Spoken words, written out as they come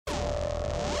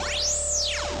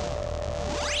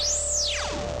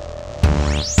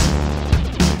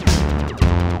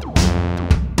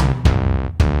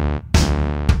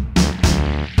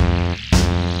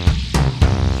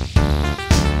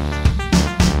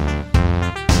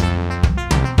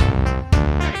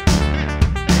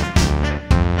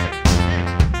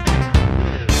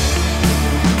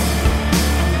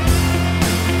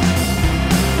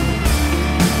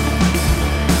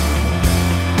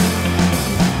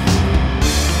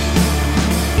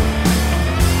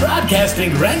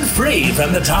broadcasting rent-free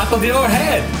from the top of your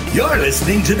head. You're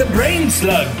listening to the Brain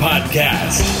Slug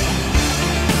Podcast.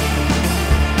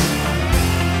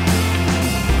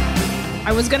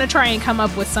 I was going to try and come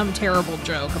up with some terrible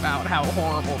joke about how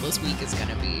horrible this week is going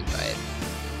to be, but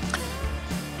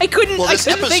I couldn't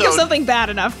think of something bad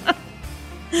enough.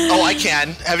 Oh, I can.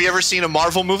 Have you ever seen a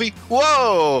Marvel movie?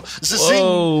 Whoa!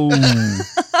 Whoa.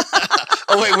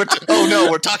 Oh, wait.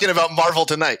 We're talking about Marvel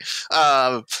tonight.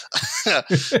 So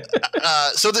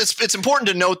it's important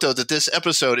to note, though, that this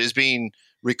episode is being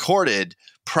recorded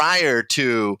prior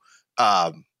to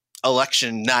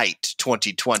election night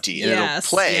 2020. And it'll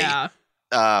play,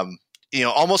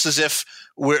 almost as if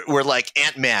we're like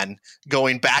Ant-Man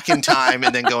going back in time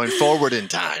and then going forward in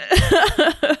time.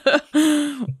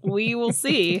 We will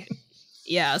see.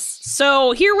 Yes.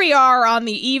 So here we are on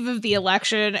the eve of the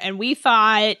election, and we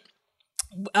thought,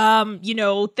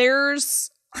 there's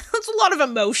a lot of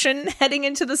emotion heading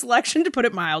into this election, to put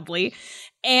it mildly.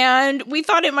 And we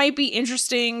thought it might be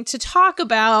interesting to talk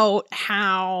about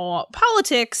how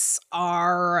politics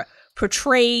are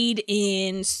portrayed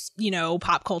in,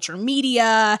 pop culture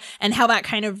media, and how that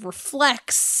kind of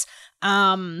reflects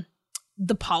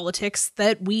the politics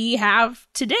that we have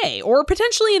today, or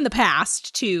potentially in the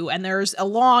past too. And there's a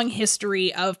long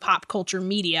history of pop culture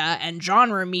media and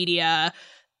genre media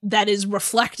that is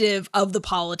reflective of the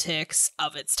politics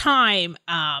of its time.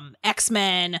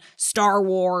 X-Men, Star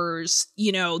Wars,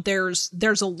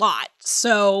 there's a lot.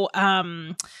 So,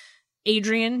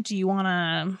 Adrian, do you want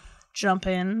to jump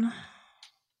in?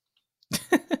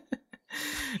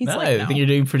 I think you're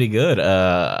doing pretty good.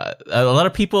 A lot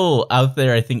of people out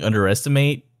there, I think,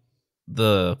 underestimate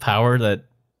the power that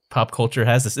pop culture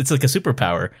has. It's like a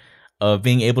superpower of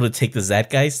being able to take the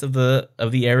zeitgeist of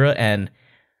the era and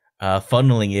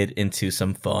funneling it into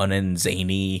some fun and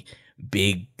zany,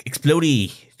 big,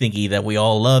 explodey thingy that we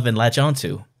all love and latch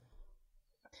onto.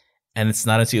 And it's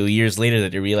not until years later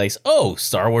that you realize, oh,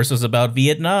 Star Wars was about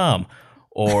Vietnam,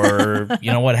 or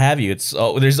what have you.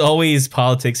 There's always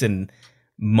politics in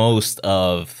most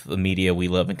of the media we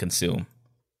love and consume.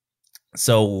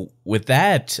 So with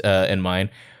that in mind,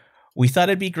 we thought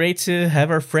it'd be great to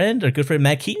have our good friend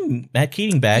Matt Keating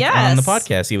back on the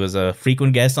podcast. He was a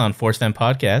frequent guest on Force Fan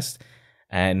Podcast,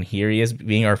 and here he is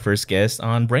being our first guest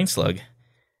on Brain Slug.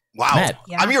 Wow. Matt.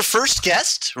 Yeah. I'm your first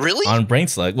guest? Really? On Brain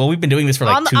Slug. Well, we've been doing this for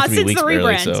like 2-3 weeks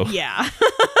barely, so. Yeah.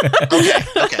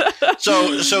 Okay.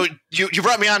 So you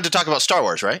brought me on to talk about Star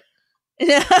Wars, right?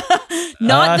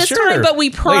 Not this time, but we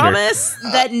promise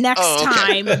later. that next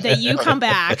time that you come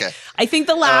back. Okay. I think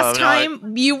the last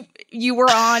time you were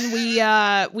on,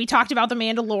 we talked about The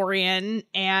Mandalorian,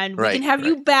 and we can have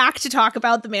you back to talk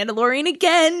about The Mandalorian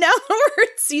again now that we're in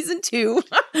season 2.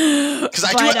 Because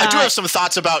I do have some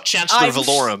thoughts about Chancellor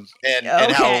Valorum and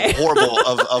how horrible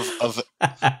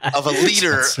of a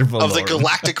leader of the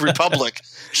Galactic Republic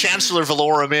Chancellor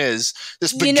Valorum is.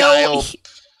 This beguiled.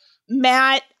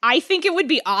 Matt, I think it would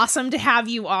be awesome to have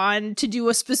you on to do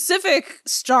a specific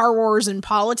Star Wars and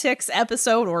politics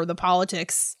episode, or the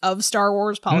politics of Star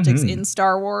Wars, politics in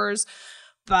Star Wars.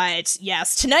 But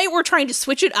yes, tonight we're trying to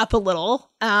switch it up a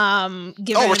little. We're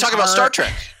talking about Star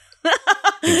Trek.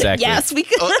 Exactly. Yes, we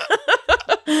could.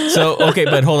 So, okay,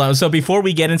 but hold on. So before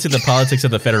we get into the politics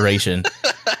of the Federation,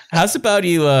 how's about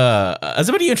you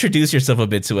introduce yourself a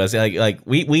bit to us? Like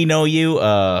we know you,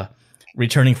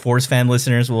 returning Force fan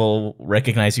listeners will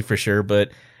recognize you for sure,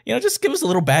 but just give us a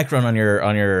little background on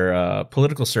your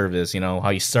political service. How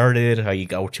you started, how you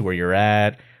got to where you're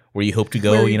at, where you hope to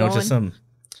go. Just some.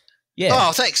 Yeah.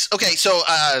 Oh, thanks. Okay, so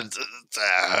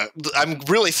I'm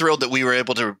really thrilled that we were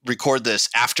able to record this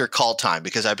after call time,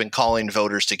 because I've been calling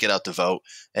voters to get out the vote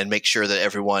and make sure that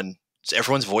everyone's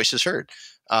voice is heard.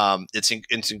 It's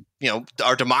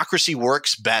our democracy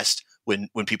works best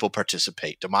when people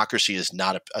participate. Democracy is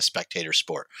not a spectator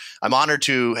sport. I'm honored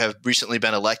to have recently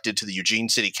been elected to the Eugene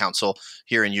City Council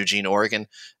here in Eugene, Oregon,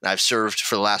 and I've served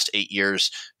for the last 8 years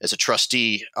as a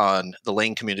trustee on the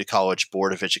Lane Community College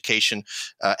Board of Education,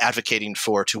 advocating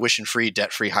for tuition-free,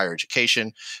 debt-free higher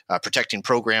education, protecting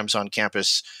programs on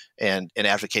campus, and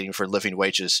advocating for living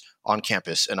wages on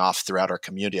campus and off throughout our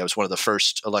community. I was one of the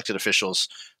first elected officials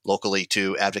locally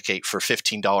to advocate for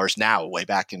 $15 now, way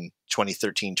back in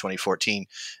 2013, 2014,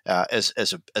 as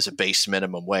a base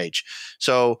minimum wage.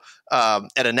 So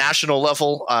at a national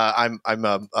level, I'm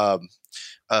a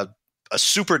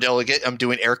super delegate. I'm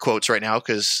doing air quotes right now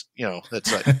because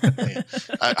that's like,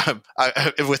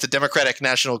 with the Democratic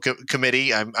National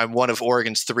Committee. I'm one of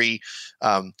Oregon's 3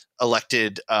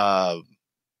 elected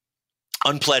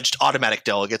unpledged automatic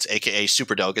delegates, aka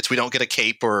super delegates. We don't get a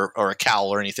cape or a cowl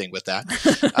or anything with that.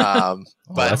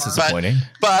 But that's disappointing.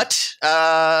 But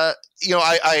I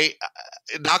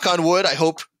knock on wood. I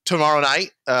hope tomorrow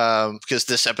night, because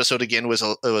this episode again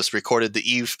was recorded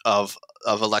the eve of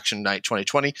election night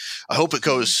 2020. I hope it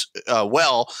goes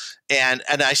well, and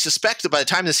I suspect that by the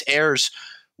time this airs,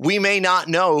 we may not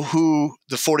know who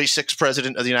the 46th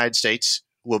president of the United States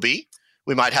will be.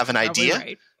 We might have an idea.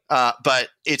 Right. But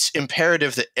it's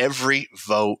imperative that every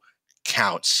vote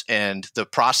counts, and the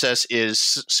process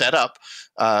is set up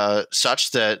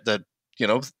such that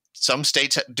some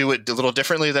states do it a little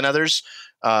differently than others.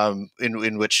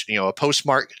 In which a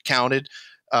postmark counted,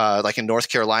 like in North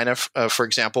Carolina, for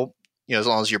example. As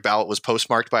long as your ballot was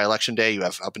postmarked by election day, you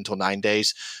have up until 9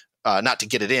 days, not to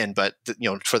get it in, but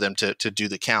for them to do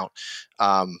the count.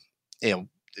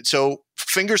 So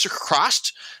fingers are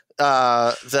crossed.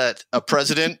 That a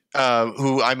president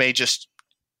who I may just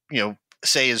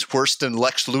say is worse than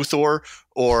Lex Luthor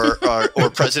or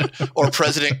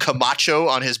President Camacho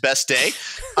on his best day,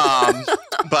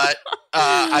 but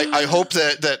I hope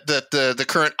that the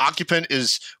current occupant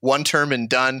is one term and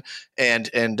done,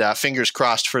 and fingers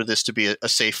crossed for this to be a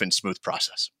safe and smooth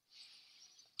process.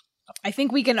 I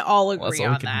think we can all agree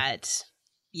on that.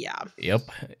 Yeah. Yep.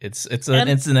 It's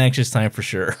an anxious time for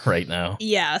sure right now.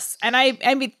 Yes. And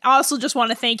I also just want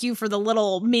to thank you for the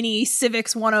little mini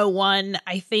Civics 101.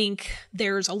 I think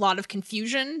there's a lot of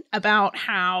confusion about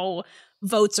how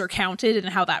votes are counted and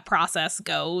how that process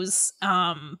goes.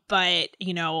 But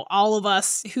all of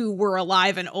us who were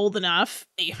alive and old enough,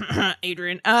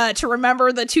 Adrian, to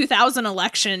remember the 2000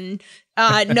 election,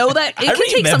 know that it can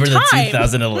take some time. The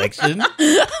 2000 election.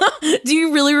 Do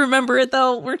you really remember it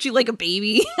though? Weren't you like a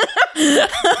baby? I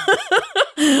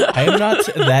am not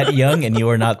that young, and you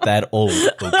are not that old.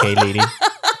 Okay, lady.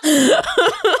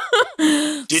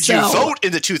 Did you vote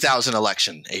in the 2000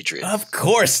 election, Adrian? Of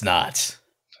course not.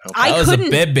 Okay. I was a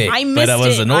baby, but I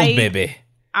was an old baby.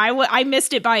 I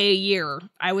missed it by a year.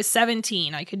 I was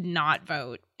 17. I could not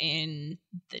vote in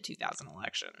the 2000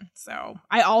 election. So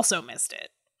I also missed it.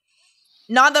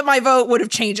 Not that my vote would have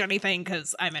changed anything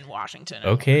because I'm in Washington.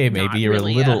 Okay, maybe you're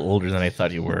really a little older than I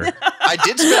thought you were. I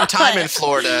did spend time in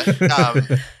Florida.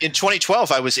 In 2012,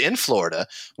 I was in Florida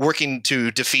working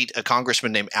to defeat a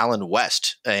congressman named Alan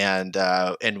West, and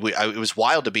it was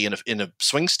wild to be in a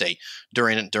swing state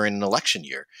during an election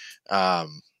year.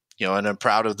 And I'm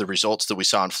proud of the results that we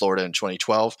saw in Florida in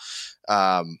 2012.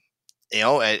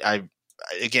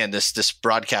 Again, this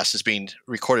broadcast is being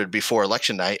recorded before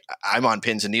election night. I'm on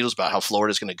pins and needles about how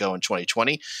Florida is going to go in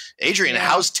 2020. Adrian,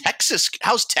 how's Texas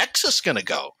going to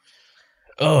go?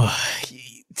 Oh,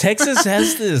 Texas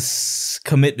has this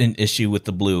commitment issue with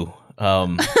the blue.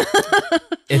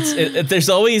 There's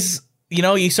always,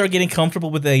 you start getting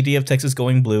comfortable with the idea of Texas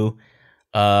going blue.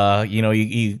 You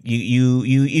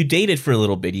date it for a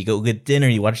little bit. You go get dinner,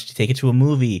 you take it to a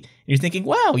movie. And you're thinking,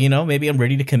 wow, maybe I'm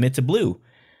ready to commit to blue.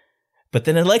 But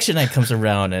then election night comes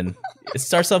around and it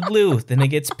starts off blue, then it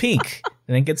gets pink,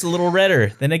 then it gets a little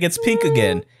redder, then it gets pink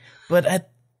again. But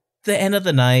at the end of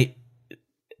the night,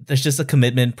 there's just a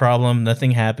commitment problem.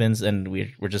 Nothing happens, and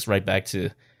we're just right back to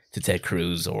Ted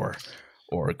Cruz or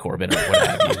Corbyn or what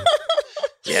have you.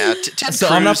 Yeah, Ted Cruz.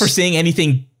 I'm not foreseeing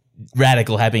anything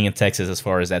radical happening in Texas as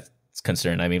far as that's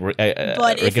concerned. I mean, we're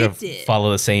going to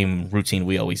follow the same routine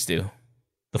we always do.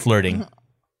 The flirting.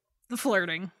 The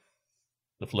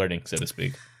flirting, so to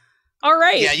speak. All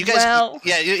right. Yeah, you guys.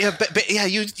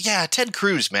 Ted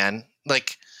Cruz, man.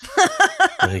 Like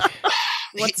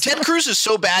Ted Cruz is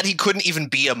so bad he couldn't even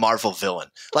be a Marvel villain.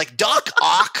 Like Doc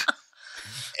Ock,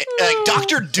 like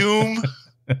Doctor Doom,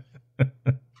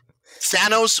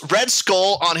 Thanos, Red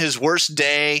Skull on his worst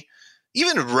day.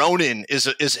 Even Ronan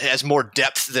has more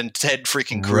depth than Ted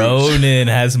freaking Cruz. Ronan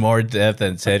has more depth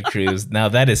than Ted Cruz. Now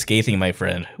that is scathing, my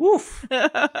friend. Woof.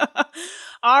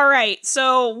 All right.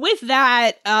 So with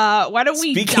that, why don't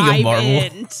we dive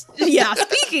in? Yeah,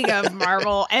 speaking of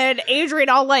Marvel. And Adrian,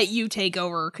 I'll let you take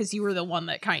over because you were the one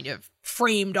that kind of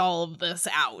framed all of this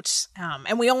out.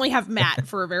 And we only have Matt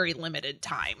for a very limited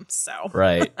time. So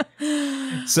right.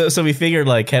 So we figured,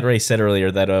 like Cat Ray said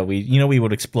earlier, that we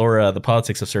would explore the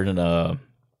politics of certain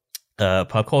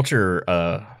pop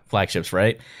culture flagships,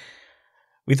 right?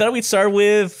 We thought we'd start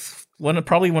with one of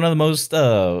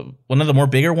the more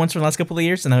bigger ones from the last couple of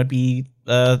years, and that would be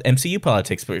MCU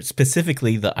politics, but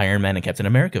specifically the Iron Man and Captain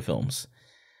America films.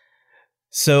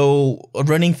 So a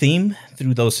running theme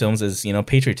through those films is,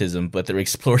 patriotism, but they're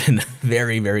explored in a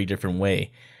very, very different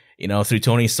way. through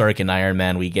Tony Stark and Iron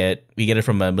Man, we get it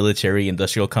from a military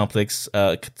industrial complex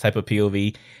type of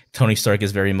POV. Tony Stark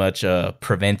is very much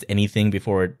prevent anything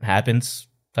before it happens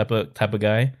type of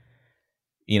guy.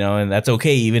 And that's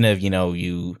okay, even if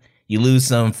you lose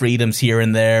some freedoms here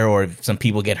and there, or if some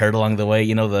people get hurt along the way.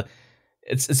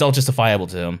 It's all justifiable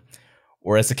to him.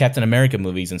 Whereas the Captain America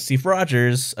movies and Steve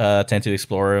Rogers tend to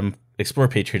explore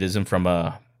patriotism from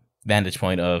a vantage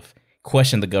point of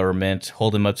question the government,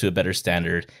 hold them up to a better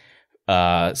standard,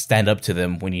 stand up to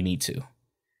them when you need to.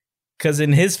 Because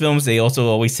in his films, they also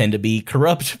always tend to be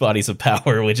corrupt bodies of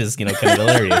power, which is, kind of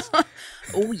hilarious.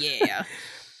 Oh, yeah.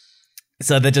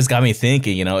 So that just got me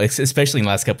thinking, especially in the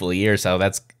last couple of years, how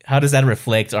does that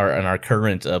reflect on our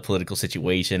current political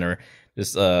situation, or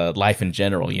just life in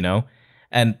general,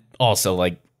 And also,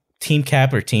 like, Team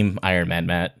Cap or Team Iron Man,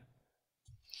 Matt?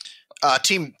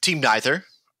 Team neither.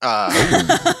 Team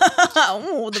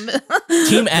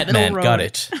Ant-Man, got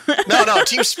it. No,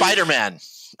 Team Spider-Man.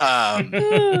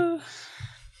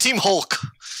 Team Hulk.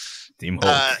 Team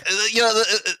Hulk.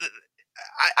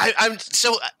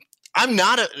 I'm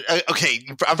not okay.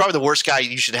 I'm probably the worst guy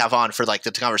you should have on for like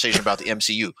the conversation about the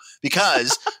MCU,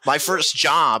 because my first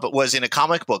job was in a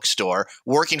comic book store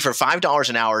working for $5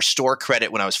 an hour store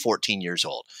credit when I was 14 years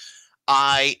old.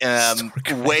 I am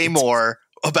way more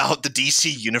about the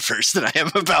DC universe than I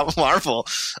am about Marvel.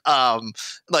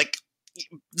 Like,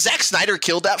 Zack Snyder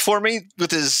killed that for me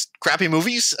with his crappy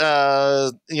movies,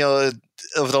 over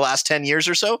the last 10 years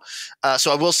or so.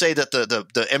 So I will say that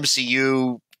the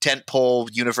MCU tentpole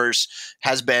universe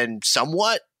has been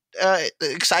somewhat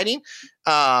exciting.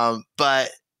 But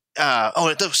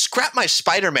scrap my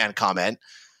Spider-Man comment.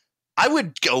 I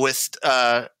would go with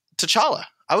T'Challa.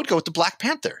 I would go with the Black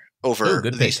Panther over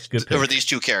these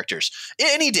two characters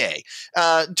any day.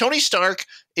 Tony Stark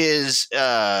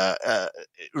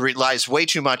relies way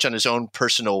too much on his own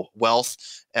personal wealth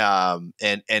and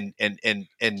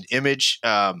image.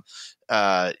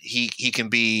 He can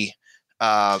be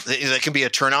that can be a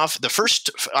turnoff. The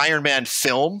first Iron Man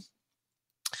film.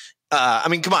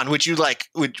 Come on. Would you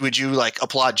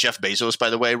applaud Jeff Bezos, by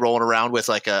the way, rolling around with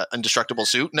like a indestructible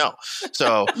suit? No.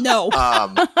 So no.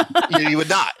 You would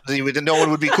not. No one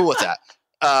would be cool with that.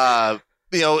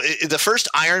 The first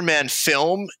Iron Man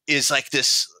film is like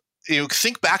this.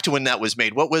 Think back to when that was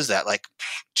made. What was that? Like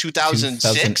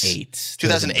 2006?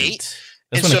 2008.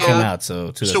 That's when it came out.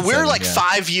 So we're like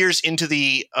 5 years into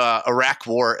the Iraq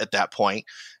War at that point,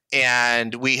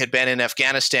 and we had been in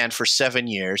Afghanistan for 7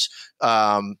 years.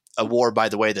 A war, by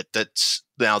the way, that's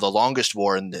now the longest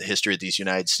war in the history of these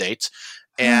United States.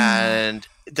 And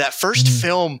that first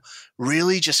film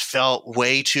really just felt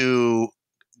way too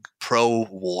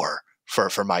pro-war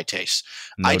for my taste.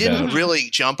 I didn't really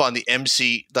jump on the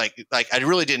like I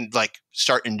really didn't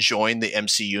start enjoying the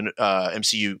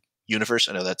MCU universe.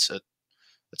 I know that's a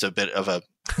bit of a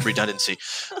redundancy,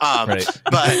 right.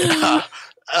 But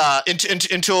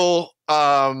until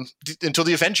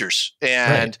the Avengers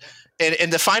and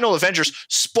the final Avengers.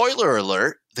 Spoiler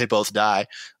alert: they both die.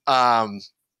 The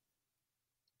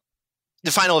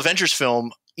final Avengers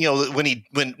film,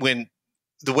 when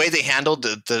the way they handled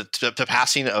the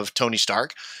passing of Tony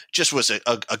Stark just was a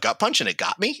gut punch, and it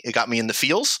got me in the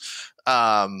feels.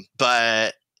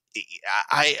 But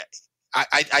I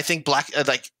think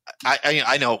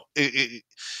I know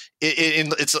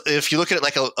it's if you look at it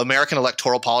like American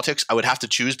electoral politics, I would have to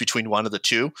choose between one of the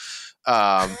two.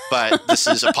 But this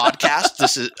is a podcast.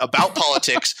 This is about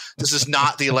politics. This is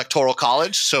not the Electoral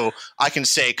College, so I can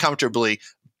say comfortably,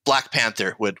 Black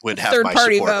Panther would have third my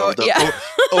party support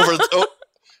vote,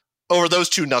 over those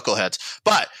two knuckleheads.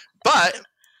 But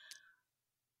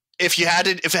if it had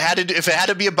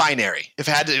to be a binary, if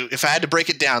I had to break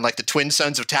it down like the twin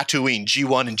sons of Tatooine,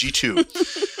 G1 and G2,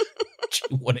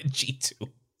 G1 and G2.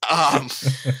 I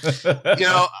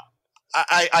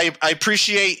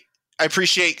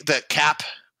appreciate that Cap.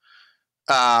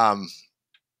 The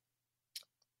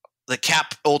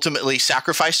Cap ultimately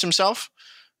sacrificed himself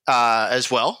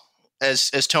as well as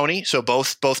Tony. So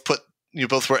both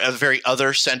were very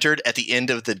other centered at the end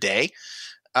of the day.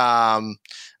 I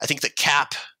think that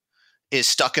Cap is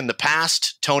stuck in the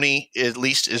past. Tony at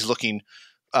least is looking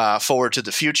forward to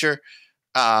the future.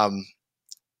 I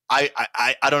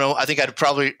don't know. I think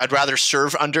I'd rather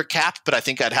serve under Cap, but I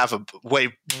think I'd have a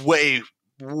way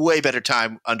better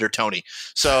time under Tony.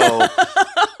 So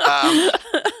I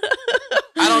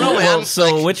don't know, man. Well,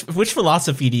 so which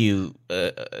philosophy do you?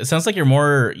 It sounds like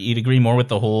you'd agree more with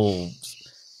the whole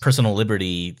personal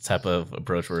liberty type of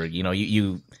approach, where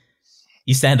you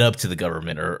stand up to the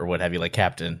government or what have you, like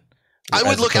Captain. I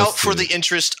would look out for the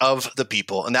interest of the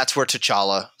people, and that's where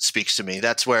T'Challa speaks to me.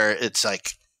 That's where it's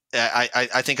like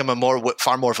I think I'm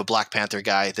far more of a Black Panther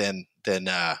guy than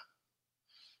I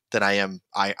am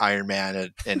Iron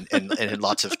Man and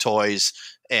lots of toys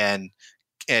and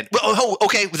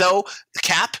okay, though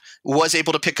Cap was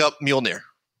able to pick up Mjolnir.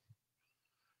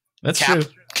 That's true.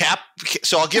 Cap.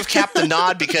 So I'll give Cap the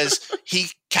nod because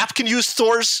Cap can use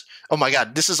Thor's. Oh my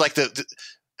God, this is like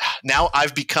now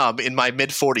I've become in my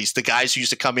mid-40s the guys who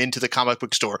used to come into the comic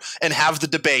book store and have the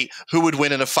debate who would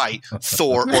win in a fight,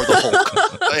 Thor or the Hulk,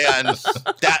 and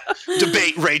that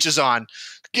debate rages on.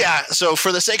 Yeah. So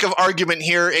for the sake of argument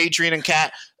here, Adrian and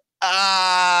Kat,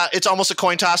 it's almost a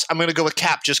coin toss. I'm going to go with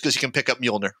Cap just because he can pick up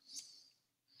Mjolnir.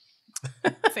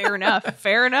 Fair enough.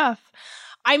 Fair enough.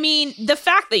 I mean, the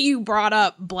fact that you brought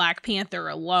up Black Panther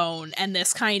alone and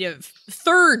this kind of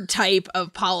third type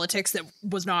of politics that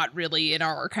was not really in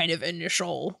our kind of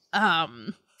initial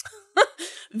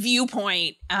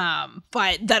viewpoint,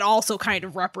 but that also kind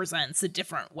of represents a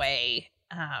different way.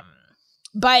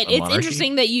 But it's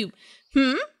interesting that you...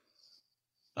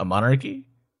 A monarchy?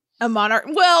 A monarch.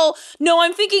 Well, no,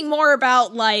 I'm thinking more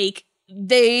about like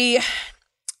they...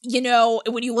 You know,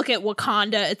 when you look at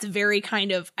Wakanda, it's a very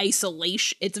kind of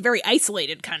isolation. It's a very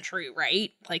isolated country,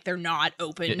 right? Like they're not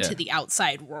open to the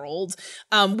outside world,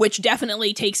 which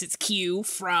definitely takes its cue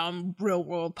from real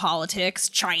world politics.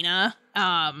 China,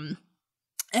 and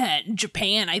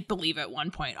Japan, I believe at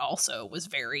one point also was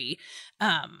very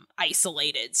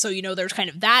isolated. So, you know, there's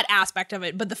kind of that aspect of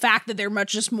it. But the fact that they're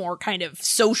much just more kind of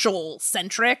social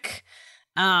centric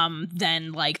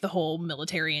than like the whole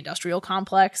military industrial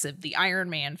complex of the Iron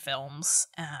Man films.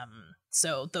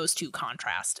 So those two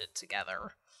contrasted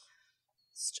together.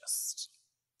 It's just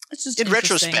in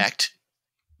retrospect,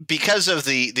 because of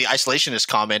the isolationist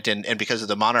comment and because of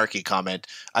the monarchy comment,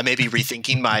 I may be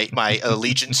rethinking my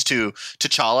allegiance to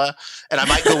T'Challa, and I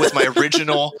might go with my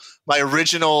original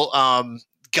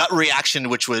gut reaction,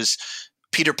 which was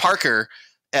Peter Parker,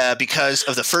 because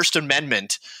of the First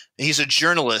Amendment. He's a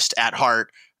journalist at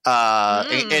heart,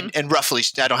 and roughly,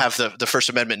 I don't have the First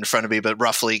Amendment in front of me, but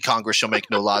roughly, Congress shall make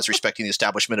no laws respecting the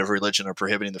establishment of religion or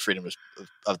prohibiting the freedom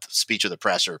of speech or the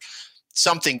press, or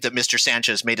something that Mr.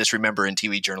 Sanchez made us remember in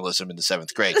TV journalism in the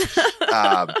 7th grade.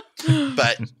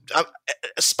 But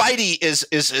Spidey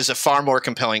is a far more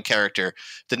compelling character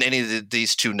than any of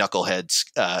these two knuckleheads,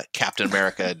 Captain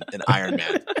America and Iron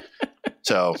Man.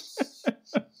 So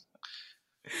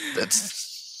that's...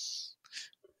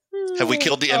 Have we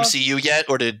killed the MCU yet,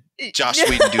 or did Joss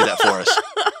Whedon do that for us?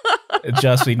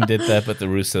 Joss Whedon did that, but the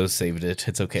Russos saved it.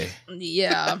 It's okay.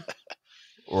 Yeah.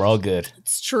 We're all good.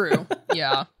 It's true.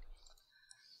 Yeah.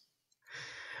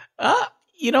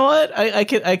 You know what? I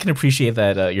can appreciate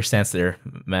that your stance there,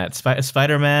 Matt.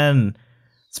 Spider-Man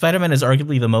is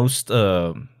arguably the most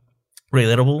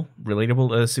relatable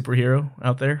superhero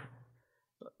out there.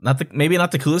 Maybe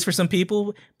not the coolest for some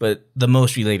people, but the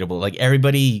most relatable. Like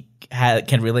everybody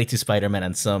can relate to Spider-Man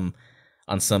on some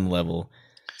level.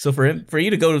 So for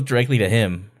you to go directly to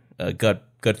him, gut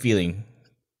feeling,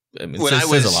 I mean,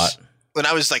 says a lot. When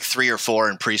I was like 3 or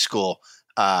 4 in preschool,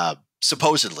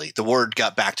 supposedly the word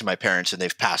got back to my parents, and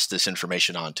they've passed this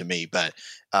information on to me. But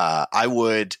I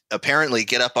would apparently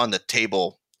get up on the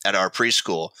table at our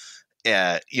preschool.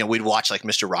 We'd watch like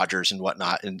Mr. Rogers and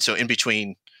whatnot, and so in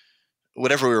between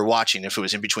whatever we were watching, if it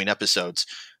was in between episodes,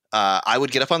 I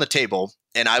would get up on the table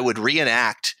and I would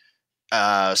reenact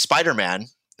Spider-Man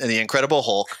and the Incredible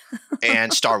Hulk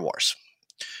and Star Wars.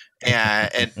 And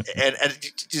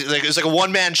it was like a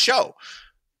one-man show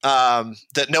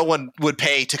that no one would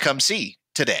pay to come see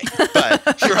today.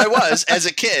 But here I was as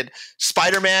a kid,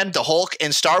 Spider-Man, the Hulk,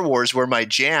 and Star Wars were my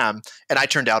jam, and I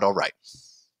turned out all right.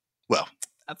 Well,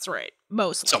 that's right.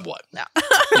 Mostly. Somewhat. No.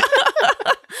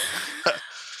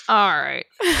 All right.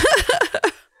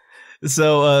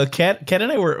 So, Kat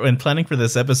and I were, when planning for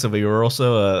this episode, we were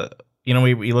also,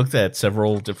 we looked at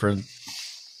several different,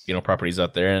 properties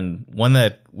out there, and one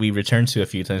that we returned to a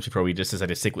few times before we just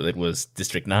decided to stick with it was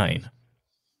District 9.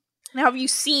 Now, have you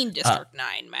seen District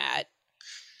 9, Matt?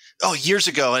 Oh, years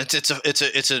ago, and it's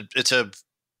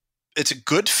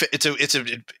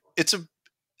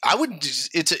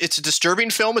a disturbing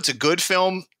film. It's a good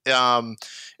film.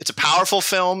 It's a powerful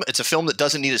film. It's a film that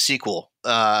doesn't need a sequel.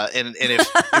 And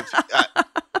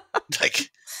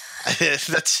if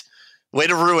that's way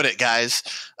to ruin it, guys.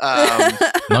 No,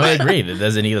 I agree. It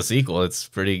doesn't need a sequel. It's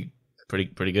pretty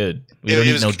good. We don't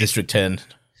need no District 10.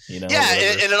 Yeah,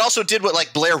 and it also did what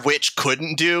like Blair Witch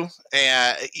couldn't do,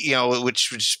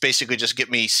 which basically just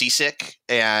get me seasick.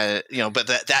 And but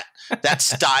that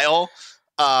style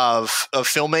of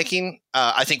filmmaking,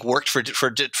 I think worked for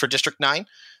District 9.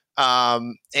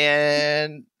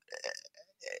 And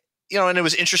and it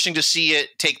was interesting to see it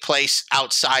take place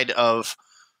outside of,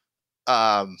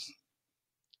 outside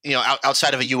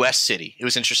of a U.S. city. It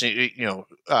was interesting, yeah.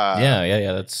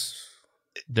 That's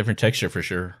different texture for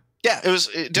sure. Yeah, it was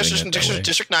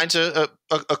District 9's a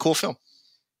cool film.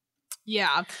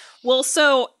 Yeah. Well,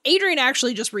 so Adrian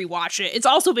actually just rewatched it. It's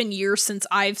also been years since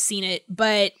I've seen it,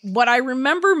 but what I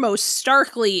remember most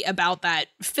starkly about that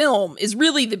film is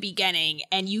really the beginning,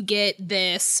 and you get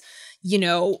this,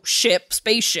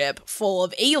 spaceship full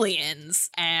of aliens,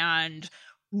 and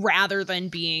rather than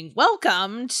being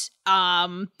welcomed,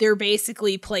 they're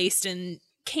basically placed in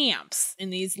camps,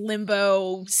 in these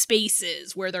limbo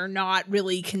spaces where they're not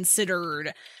really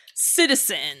considered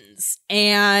citizens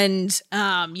and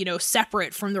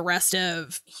separate from the rest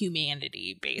of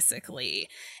humanity, basically.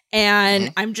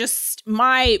 And I'm just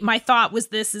my thought was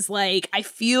this is like I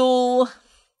feel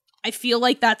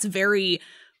like that's very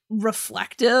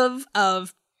reflective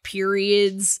of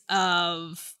periods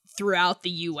of throughout the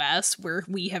US where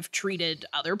we have treated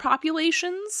other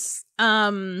populations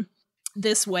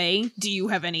this way. Do you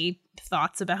have any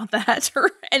thoughts about that or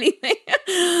anything?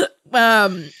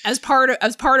 As part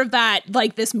of that,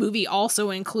 like, this movie also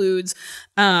includes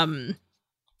the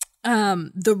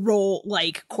role,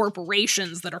 like,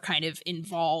 corporations that are kind of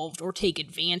involved or take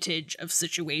advantage of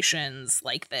situations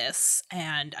like this.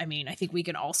 And I mean, I think we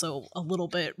can also a little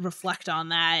bit reflect on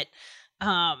that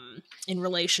in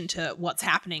relation to what's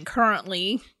happening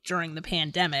currently during the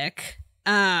pandemic.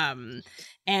 And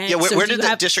yeah, where did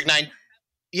the District 9?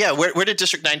 Yeah, where did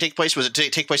District 9 take place? Was it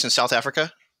take place in South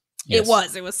Africa? Yes.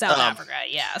 It was South Africa,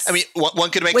 yes. I mean, one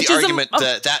could make the argument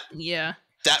that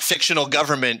fictional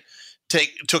government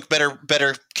took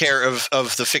better care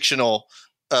of the fictional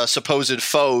supposed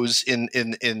foes in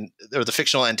or the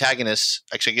fictional antagonists.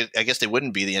 Actually, I guess they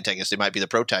wouldn't be the antagonists; they might be the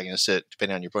protagonists,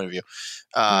 depending on your point of view.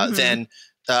 Then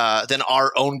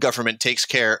our own government takes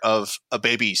care of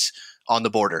babies on the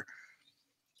border.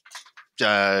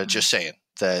 Just saying.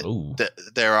 That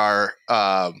there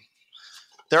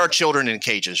are children in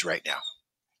cages right now.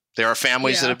 There are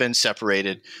families that have been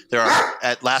separated. There are,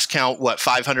 at last count,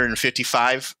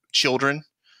 555 children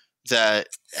that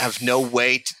have no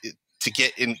way to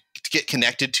get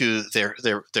connected to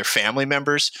their family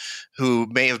members who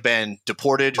may have been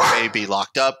deported, who may be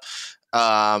locked up.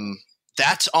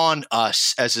 That's on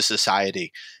us as a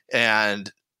society,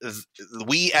 and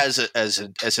we as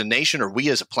a nation, or we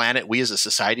as a planet, we as a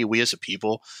society, we as a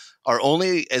people are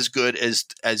only as good as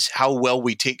how well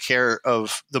we take care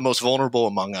of the most vulnerable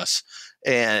among us.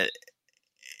 And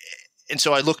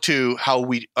so I look to how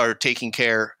we are taking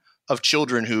care of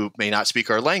children who may not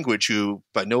speak our language, who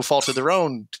by no fault of their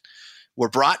own were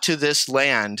brought to this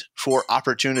land for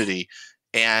opportunity,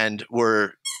 and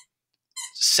were,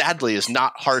 sadly, is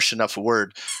not harsh enough a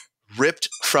word, ripped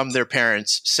from their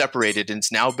parents, separated, and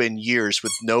it's now been years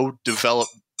with no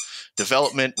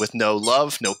development, with no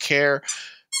love, no care,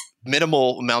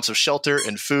 minimal amounts of shelter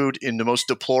and food in the most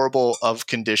deplorable of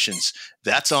conditions.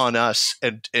 That's on us,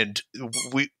 and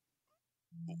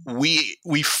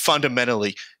we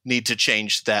fundamentally need to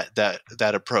change that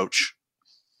approach.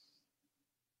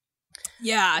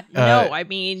 Yeah, no, I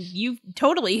mean, you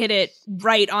totally hit it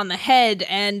right on the head,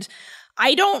 and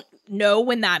I don't know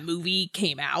when that movie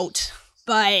came out,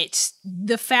 but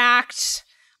the fact,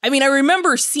 I mean, I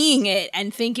remember seeing it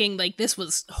and thinking, like, this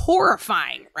was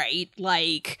horrifying, right?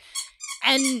 Like,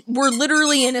 and we're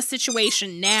literally in a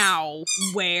situation now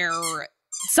where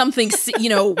something,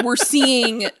 we're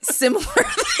seeing similar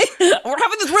things. We're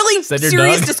having this really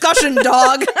serious discussion,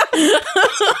 dog.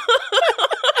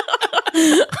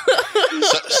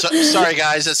 Sorry,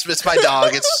 guys, it's my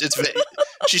dog.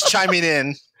 She's chiming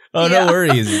in. Oh, no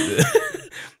worries.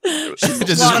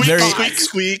 Just squeak,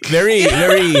 squeak. Very,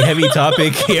 very heavy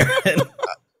topic here.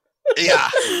 Yeah,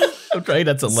 I'm trying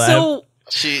not to laugh.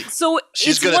 She's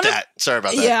good at that. Sorry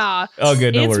about that. Yeah. Oh,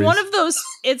 good. No worries.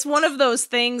 It's one of those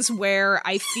things where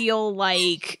I feel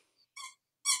like,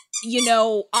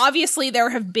 obviously there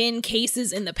have been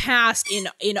cases in the past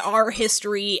in our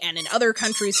history and in other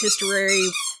countries' history,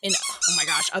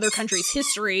 other countries'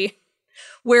 history,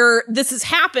 where this has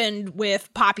happened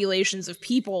with populations of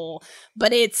people,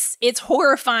 but it's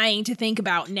horrifying to think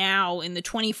about now in the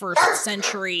 21st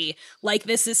century, like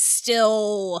this is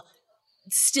still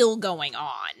going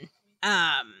on.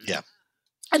 Yeah.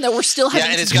 And that we're still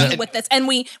having to deal with this. And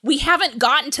we haven't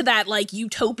gotten to that, like,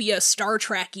 utopia Star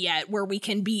Trek yet, where we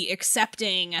can be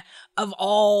accepting of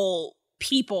all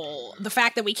people. The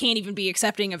fact that we can't even be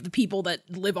accepting of the people that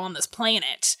live on this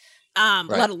planet.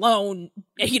 let alone,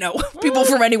 people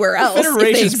from anywhere else.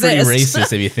 Federation's pretty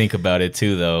racist if you think about it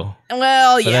too, though.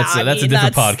 Well, but that's a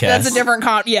different podcast. That's a different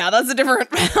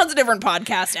that's a different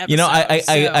podcast episode.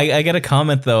 I got a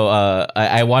comment though.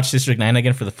 I watched District 9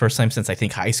 again for the first time since I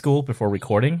think high school before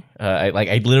recording.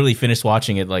 I literally finished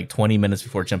watching it like 20 minutes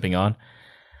before jumping on.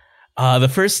 The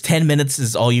first 10 minutes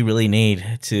is all you really need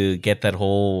to get that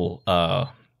whole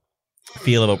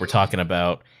feel of what we're talking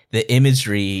about. The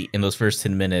imagery in those first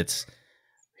 10 minutes,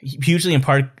 hugely in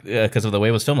part because of the way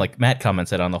it was filmed, like Matt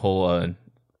commented on the whole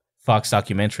Fox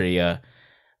documentary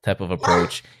type of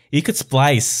approach. You could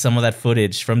splice some of that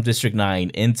footage from District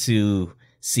 9 into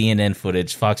CNN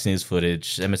footage, Fox News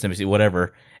footage, MSNBC,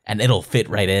 whatever, and it'll fit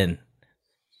right in.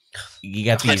 You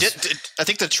got these. I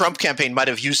think the Trump campaign might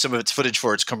have used some of its footage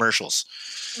for its commercials.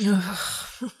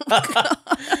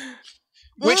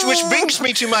 Which brings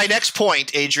me to my next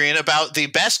point, Adrian, about the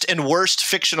best and worst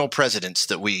fictional presidents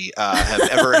that we have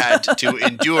ever had to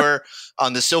endure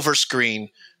on the silver screen.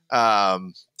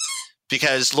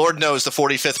 Because Lord knows the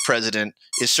 45th president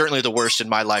is certainly the worst in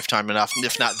my lifetime, enough,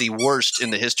 if not the worst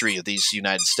in the history of these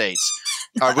United States.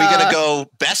 Are we going to go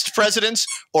best presidents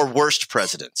or worst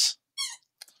presidents?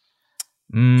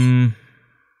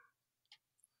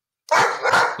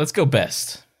 Let's go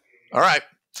best. All right.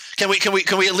 Can we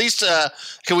at least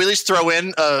throw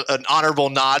in an honorable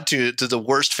nod to the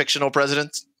worst fictional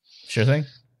presidents? Sure thing.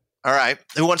 All right.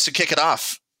 Who wants to kick it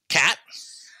off? Kat?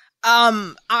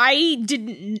 I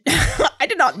did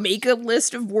not make a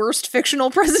list of worst fictional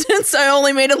presidents. I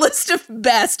only made a list of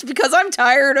best because I'm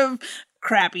tired of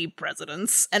crappy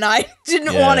presidents and I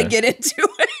didn't want to get into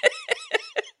it.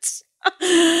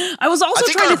 I was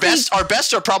also trying to think our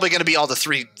best are probably going to be all the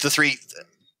three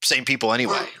same people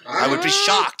anyway. I would be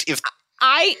shocked if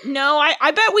I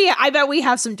bet we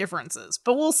have some differences,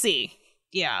 but we'll see.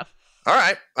 Yeah. All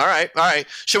right.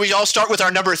 Should we all start with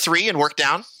our number 3 and work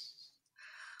down?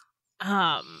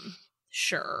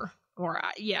 Sure. Or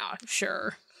yeah,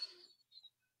 sure.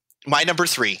 My number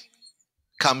 3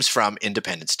 comes from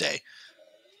Independence Day.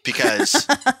 Because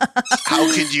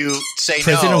how could you say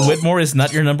President Whitmore is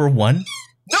not your number 1?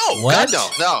 No, what?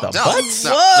 God, no.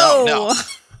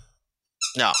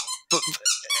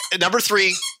 But, number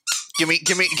 3, give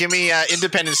me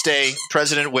Independence Day,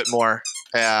 President Whitmore.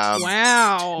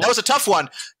 Wow, that was a tough one.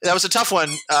 Because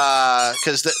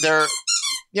they're,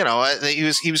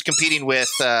 he was competing with.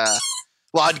 Well,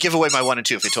 I'd give away my 1 and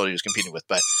 2 if I told you he was competing with,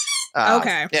 but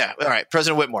okay, yeah, all right,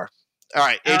 President Whitmore. All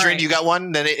right, Adrian, you got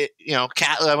one. Then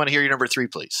Kat, I want to hear your number 3,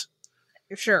 please.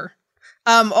 Sure.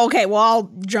 Okay, well, I'll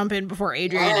jump in before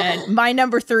Adrian. And my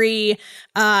number 3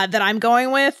 that I'm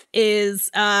going with is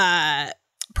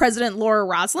President Laura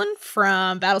Roslin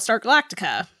from Battlestar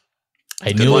Galactica.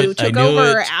 I knew it. Who took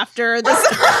over after the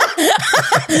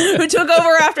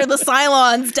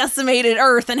Cylons decimated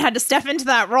Earth and had to step into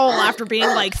that role after being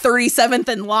like 37th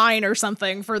in line or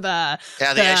something for the she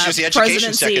was the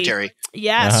education secretary.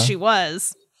 Yes, she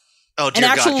was. Oh dear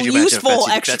God! Could you imagine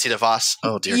Betsy DeVos?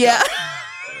 Oh dear God.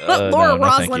 But Laura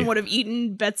Roslin would have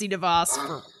eaten Betsy DeVos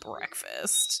for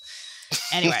breakfast.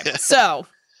 Anyway, so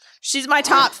she's my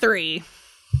top 3.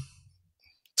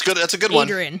 It's good. That's a good one.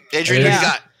 Adrian, what you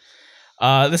got?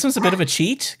 This one's a bit of a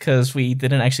cheat because we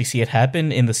didn't actually see it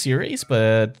happen in the series,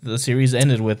 but the series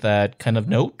ended with that kind of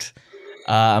note.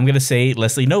 I'm going to say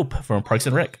Leslie Knope from Parks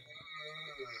and Rec.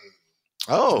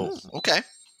 Oh, okay.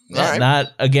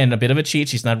 Not, again, a bit of a cheat.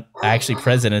 She's not actually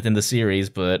president in the series,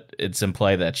 but it's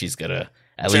implied that she's going to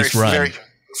at least run. Very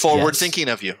forward thinking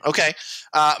of you. Okay.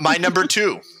 My number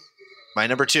 2.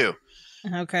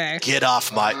 Okay. Get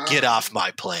off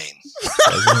my plane.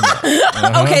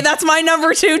 Okay, that's my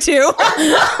number 2 too.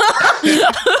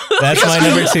 That's my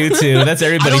number 2 too. That's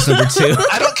everybody's number 2.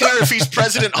 I don't care if he's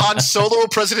President Han Solo,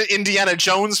 President Indiana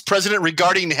Jones, President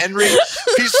regarding Henry.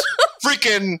 He's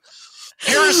freaking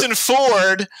Harrison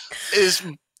Ford is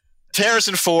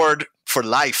Harrison Ford for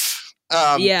life.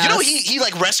 He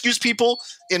like rescues people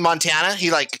in Montana.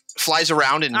 He like flies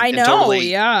around and I know,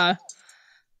 totally, yeah.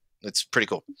 It's pretty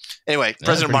cool. Anyway,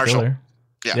 President Marshall. Cooler.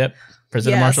 Yeah. Yep.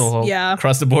 President Marshall.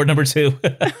 Across the board, number 2.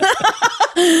 All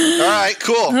right,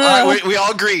 cool. All right, we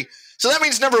all agree. So that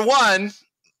means number 1.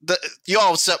 You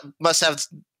all must have.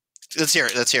 Let's hear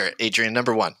it, Adrian.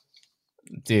 Number 1.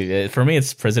 Dude, for me,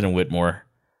 it's President Whitmore.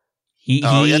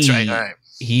 That's right. All right.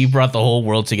 He brought the whole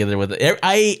world together with it.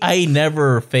 I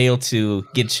never fail to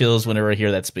get chills whenever I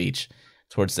hear that speech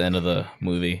towards the end of the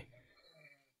movie.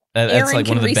 That's Aaron like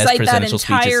one of the best presidential speeches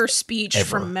that entire speech ever.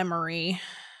 From memory.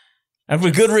 And for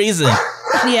good reason.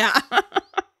 Yeah.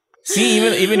 See,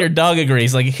 even your dog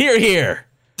agrees. Like, here.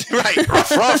 Right.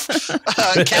 Rough.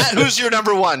 Kat, who's your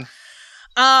number 1?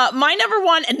 My number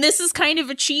one, and this is kind of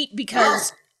a cheat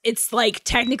because it's like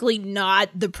technically not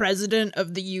the president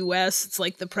of the US, it's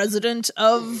like the president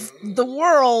of the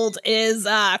world, is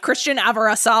Christian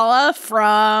Avarasala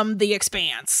from The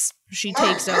Expanse. She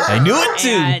takes over. I knew it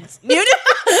too.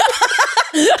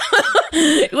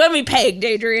 Let me pegged,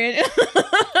 Adrian.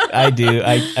 I do.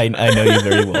 I know you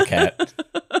very well, Kat.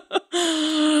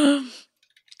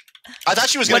 I thought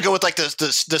she was going to go with like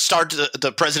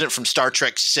the president from Star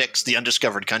Trek VI, The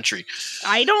Undiscovered Country.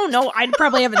 I don't know. I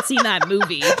probably haven't seen that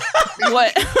movie.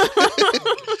 What?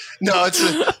 No,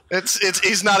 it's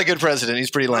he's not a good president.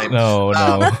 He's pretty lame. No.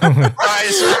 All right,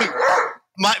 so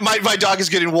my dog is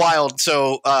getting wild,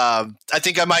 so I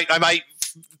think I might.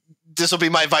 This will be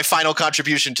my final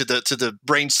contribution to the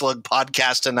Brain Slug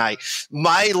podcast tonight.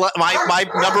 My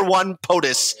number one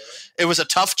POTUS. It was a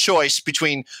tough choice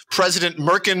between President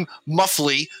Merkin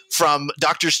Muffley from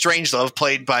Doctor Strangelove,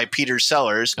 played by Peter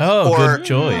Sellers. Oh, good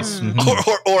choice.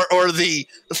 Mm-hmm. Or the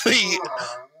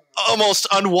almost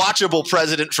unwatchable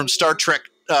president from Star Trek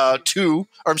 2,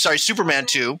 or I'm sorry, Superman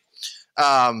 2. You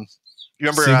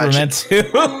remember Superman 2?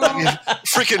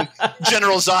 Freaking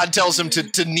General Zod tells him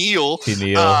to kneel. To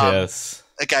kneel, yes.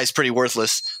 That guy's pretty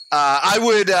worthless. I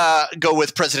would go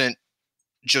with President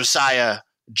Josiah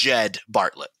Jed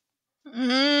Bartlett.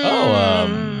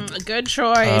 Good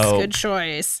choice. Good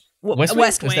choice. West Wing.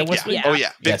 Is that West Wing? Yeah. Oh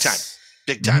yeah, big time.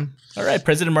 Mm-hmm. All right,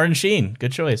 President Martin Sheen.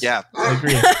 Good choice. Yeah, I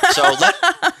agree. So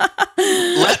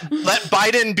let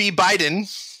Biden be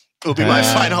Biden. Will be my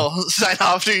final sign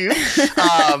off to you.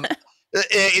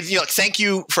 Thank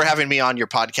you for having me on your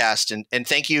podcast, and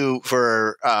thank you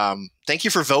for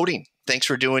voting. Thanks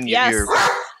for doing your.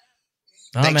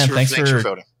 Thanks for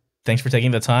voting. Thanks for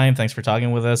taking the time. Thanks for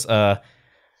talking with us.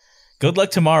 Good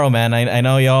luck tomorrow, man. I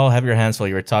know y'all have your hands full.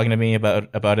 You were talking to me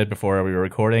about it before we were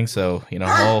recording, so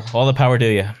all the power to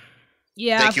you.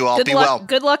 Yeah. Thank you all. Be well.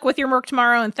 Good luck with your work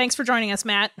tomorrow, and thanks for joining us,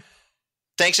 Matt.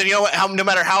 Thanks, and you know what? No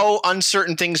matter how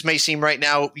uncertain things may seem right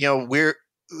now, we're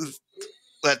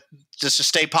just to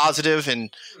stay positive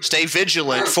and stay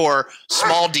vigilant for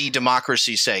small d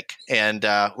democracy's sake, and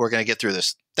we're going to get through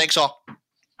this. Thanks all.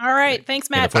 All right. Thanks,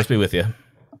 Matt. May the force be with you.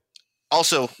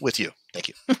 Also with you. Thank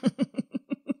you.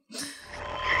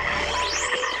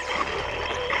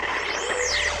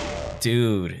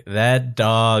 Dude, that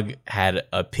dog had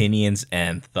opinions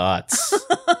and thoughts.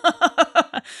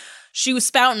 She was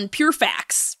spouting pure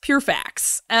facts.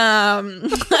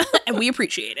 And we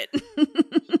appreciate it.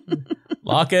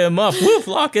 Lock him up. Woof.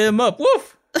 Lock him up.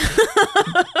 Woof.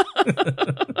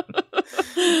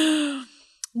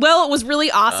 Well, it was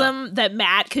really awesome that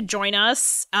Matt could join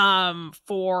us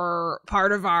for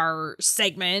part of our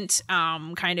segment,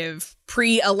 kind of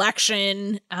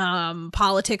pre-election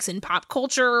politics and pop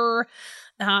culture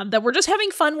that we're just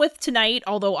having fun with tonight,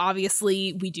 although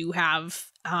obviously we do have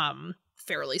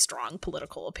fairly strong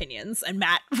political opinions, and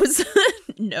Matt was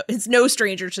is no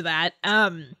stranger to that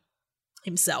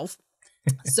himself.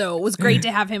 So it was great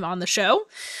to have him on the show.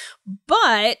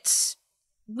 But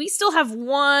we still have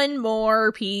one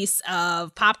more piece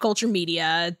of pop culture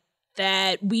media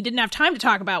that we didn't have time to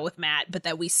talk about with Matt, but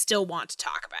that we still want to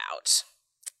talk about.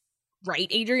 Right,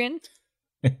 Adrian?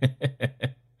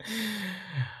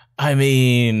 I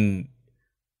mean,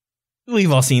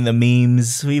 we've all seen the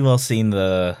memes. We've all seen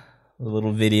the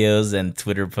little videos and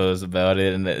Twitter posts about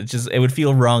it, and it would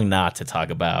feel wrong not to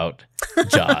talk about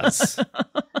Jaws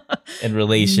in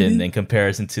relation and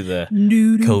comparison to the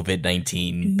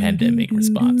COVID-19 pandemic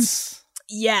response.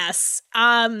 Yes.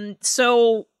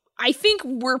 So I think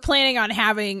we're planning on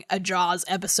having a Jaws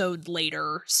episode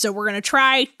later, so we're gonna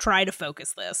try to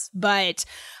focus this. But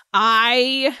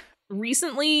I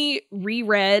recently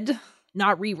read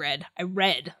the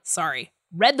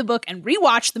book and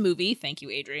rewatched the movie. Thank you,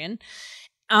 Adrian.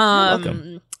 You're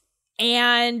welcome.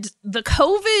 And the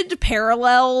COVID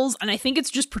parallels, and I think it's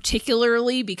just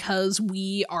particularly because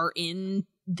we are in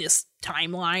this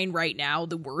timeline right now,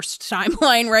 the worst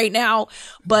timeline right now,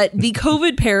 but the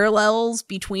COVID parallels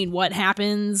between what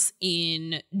happens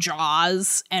in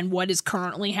Jaws and what is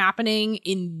currently happening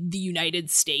in the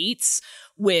United States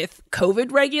with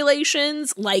COVID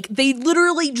regulations, like they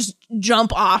literally just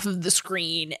jump off of the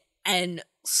screen and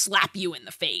slap you in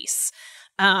the face.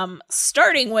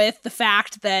 Starting with the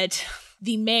fact that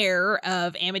the mayor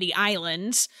of Amity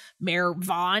Island, Mayor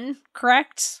Vaughn,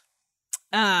 correct?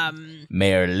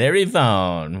 Mayor Larry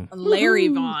Vaughn. Larry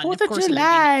Vaughn. 4th of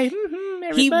July.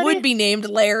 He would be named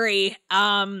Larry.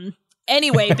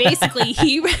 Anyway, basically,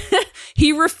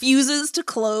 he refuses to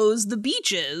close the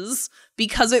beaches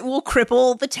because it will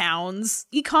cripple the town's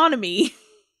economy.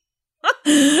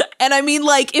 And I mean,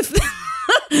 like, if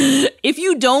If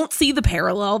you don't see the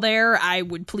parallel there, I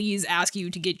would please ask you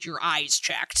to get your eyes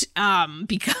checked.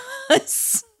 Because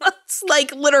it's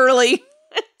like literally,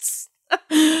 it's,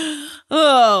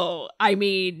 oh, I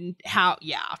mean, how,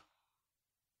 yeah.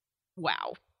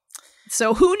 Wow.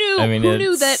 So who knew, who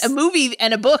knew that a movie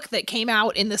and a book that came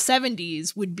out in the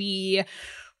 70s would be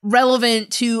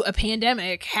relevant to a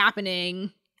pandemic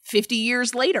happening 50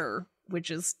 years later, which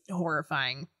is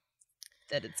horrifying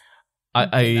that it's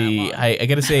I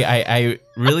gotta say I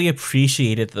really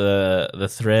appreciated the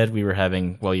thread we were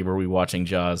having while you were rewatching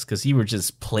Jaws, because you were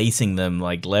just placing them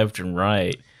like left and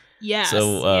right. Yes.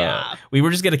 So we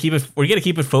were just gonna keep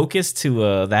it focused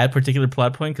to that particular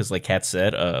plot point, because like Kat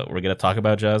said, we're gonna talk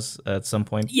about Jaws at some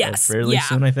point. Fairly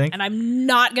soon, I think. And I'm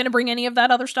not gonna bring any of that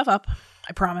other stuff up.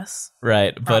 I promise.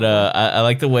 Right, probably. But I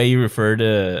like the way you refer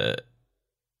to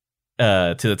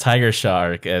the tiger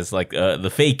shark as like the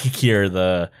fake cure,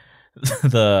 the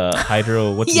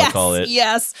hydro, what's it call it?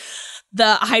 Yes,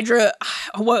 the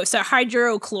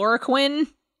hydrochloroquine.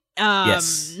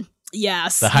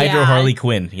 Yes, the hydro Harley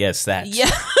Quinn. Yes, that.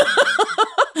 Yeah.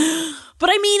 But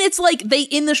I mean, it's like they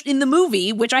in the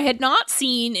movie, which I had not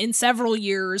seen in several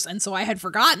years, and so I had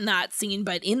forgotten that scene.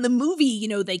 But in the movie, you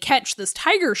know, they catch this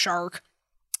tiger shark.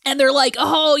 And they're like,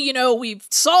 oh, you know, we've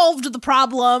solved the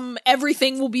problem.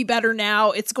 Everything will be better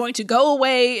now. It's going to go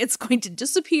away. It's going to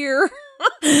disappear.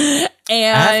 And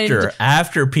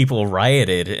after people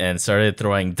rioted and started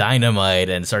throwing dynamite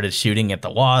and started shooting at the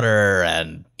water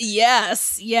and yeah.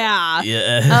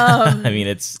 I mean,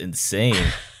 it's insane.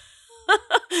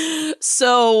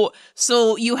 So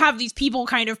you have these people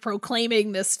kind of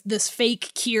proclaiming this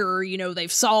fake cure. You know,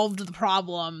 they've solved the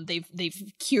problem. They've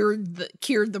cured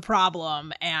the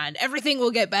problem, and everything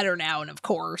will get better now. And of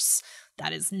course,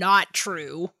 that is not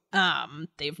true.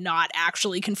 They've not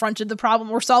actually confronted the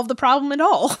problem or solved the problem at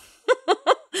all.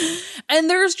 And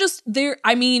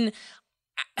I mean,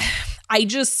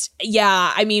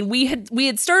 we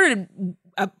had started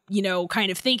you know,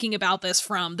 kind of thinking about this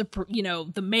from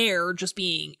the mayor just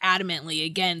being adamantly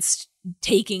against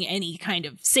taking any kind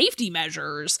of safety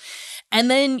measures. And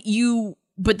then you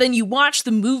watch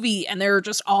the movie and there are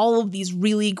just all of these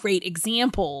really great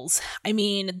examples. I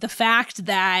mean, the fact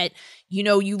that, you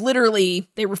know,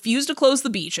 they refuse to close the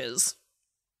beaches.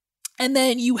 And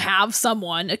then you have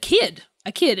a kid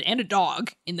and a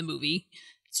dog in the movie.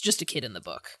 It's just a kid in the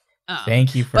book.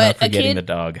 Thank you for not forgetting the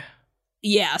dog.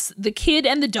 Yes, the kid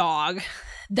and the dog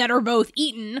that are both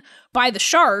eaten by the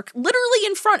shark, literally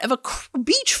in front of a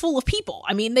beach full of people.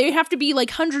 I mean, they have to be like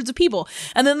hundreds of people.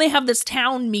 And then they have this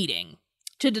town meeting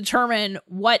to determine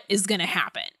what is going to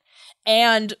happen.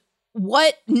 And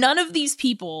none of these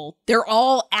people, they're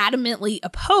all adamantly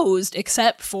opposed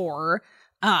except for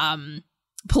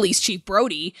Police Chief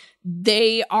Brody.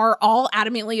 They are all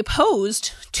adamantly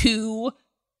opposed to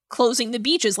closing the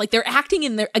beaches. Like, they're acting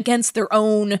against their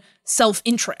own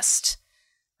self-interest.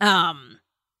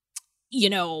 You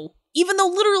know, even though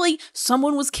literally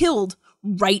someone was killed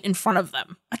right in front of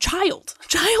them. A child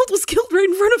was killed right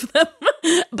in front of them.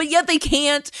 But yet they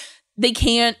can't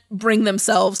bring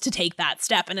themselves to take that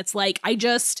step. And it's like,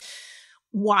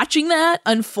 watching that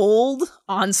unfold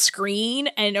on screen,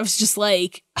 and I was just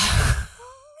like,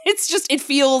 it's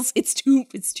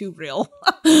too real.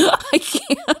 I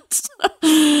can't.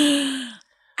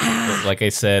 Like I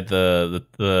said,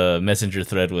 the messenger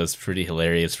thread was pretty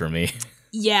hilarious for me.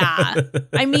 Yeah.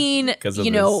 I mean,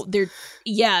 you know,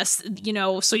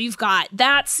 so you've got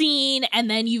that scene,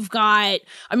 and then you've got,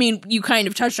 I mean, you kind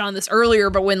of touched on this earlier,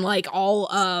 but when like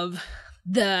all of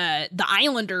the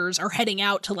islanders are heading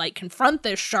out to like confront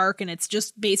this shark, and it's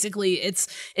just basically it's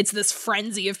this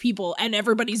frenzy of people, and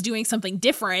everybody's doing something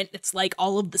different. It's like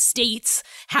all of the states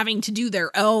having to do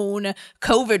their own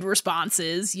COVID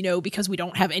responses, you know, because we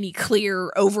don't have any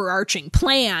clear overarching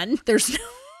plan. There's no,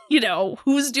 you know,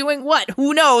 who's doing what?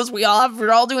 Who knows? We're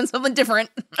all doing something different.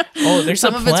 Oh, there's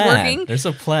some a of plan. It's working. There's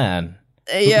a plan.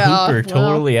 Yeah, Hooper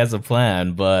totally has a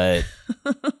plan, but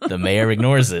the mayor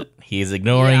ignores it. He's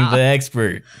ignoring the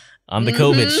expert on the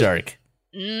COVID shark.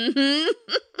 Mm-hmm.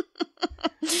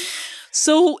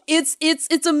 So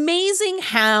it's amazing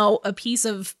how a piece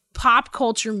of pop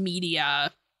culture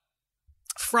media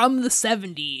from the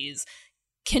 70s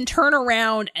can turn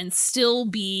around and still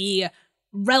be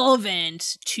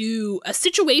relevant to a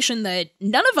situation that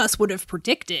none of us would have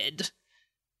predicted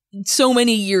so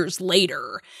many years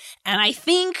later. And I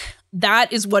think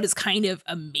that is what is kind of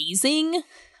amazing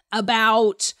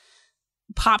about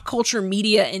pop culture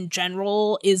media in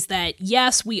general, is that,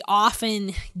 yes, we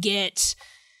often get,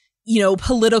 you know,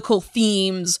 political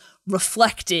themes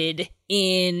reflected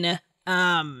in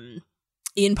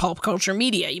in pulp culture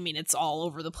media. I mean, it's all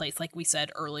over the place, like we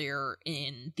said earlier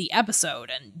in the episode.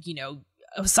 And, you know,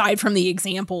 aside from the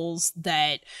examples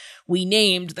that we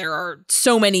named, there are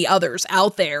so many others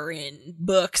out there in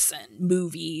books and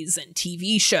movies and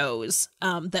TV shows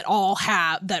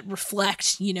that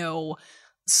reflect, you know,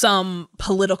 some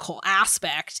political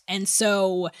aspect. And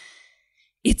so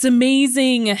it's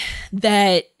amazing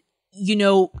that, you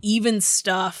know, even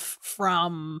stuff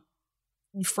from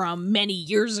many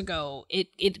years ago,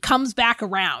 it comes back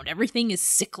around. Everything is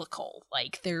cyclical.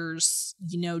 Like, there's,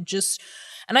 you know, just,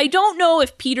 and I don't know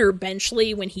if Peter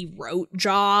Benchley, when he wrote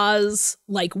Jaws,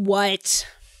 like, what,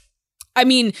 I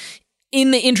mean,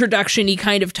 in the introduction, he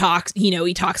kind of talks, you know,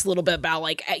 he talks a little bit about,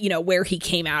 like, you know, where he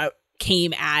came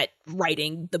at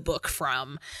writing the book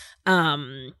from.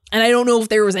 And I don't know if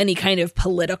there was any kind of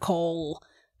political,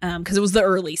 because it was the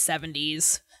early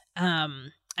 70s.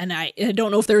 And I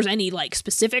don't know if there's any, like,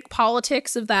 specific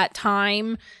politics of that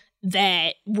time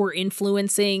that were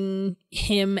influencing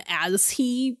him as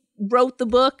he wrote the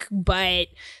book, but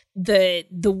the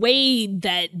way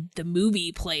that the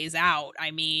movie plays out,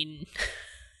 I mean,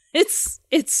 it's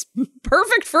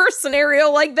perfect for a scenario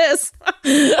like this.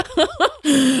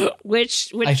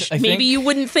 which I maybe think you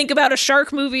wouldn't think about a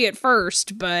shark movie at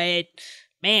first, but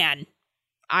man,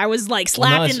 I was like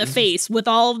slapped in the face with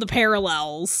all of the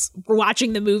parallels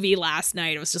watching the movie last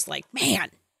night. It was just like, man,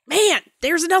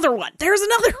 there's another one.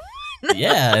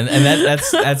 Yeah, and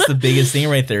that's the biggest thing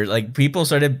right there. Like, people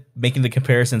started making the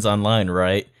comparisons online,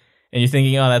 right? And you're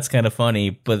thinking, oh, that's kind of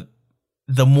funny, but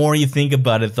the more you think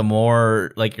about it, the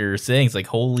more, like you're saying, it's like,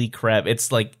 holy crap,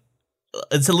 it's like,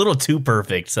 it's a little too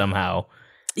perfect somehow.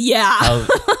 Yeah.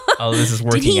 How this is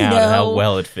working out and how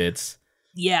well it fits.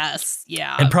 Yes,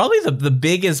 yeah. And probably the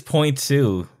biggest point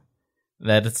too,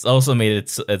 that it's also made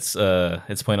its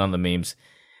point on the memes,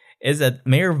 is that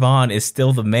Mayor Vaughn is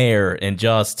still the mayor in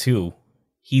Jaws 2.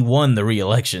 He won the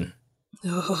re-election.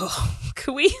 Oh,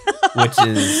 could we? Which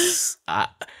is, I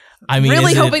mean,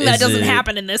 really hoping that doesn't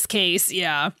happen in this case.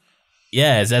 Yeah.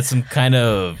 Yeah, is that some kind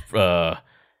of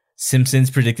Simpsons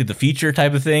predicted the future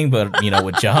type of thing? But, you know,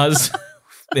 with Jaws.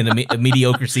 In a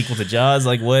mediocre sequel to Jaws,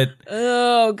 like what?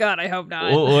 Oh God, I hope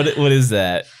not. What is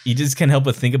that? You just can't help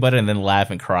but think about it and then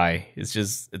laugh and cry. It's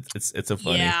just it's so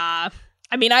funny. Yeah,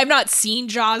 I mean, I've not seen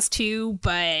Jaws 2,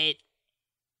 but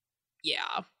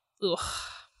yeah.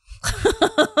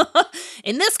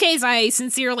 In this case, I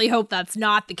sincerely hope that's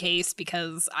not the case,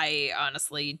 because I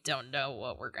honestly don't know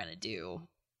what we're gonna do.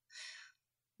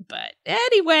 But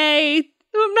anyway,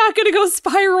 I'm not going to go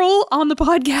spiral on the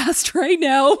podcast right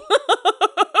now.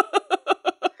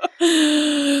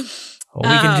 All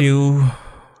we can do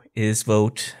is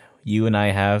vote. You and I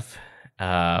have,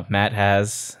 Matt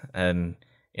has, and,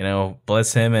 you know,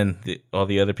 bless him and all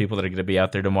the other people that are going to be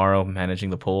out there tomorrow managing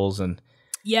the polls and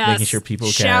making sure people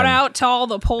can shout out to all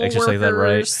the poll exercise workers. That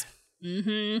right.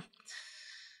 Mm-hmm.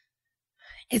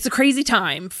 It's a crazy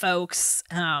time, folks.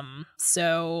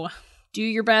 So do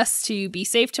your best to be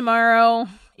safe tomorrow.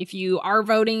 If you are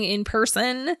voting in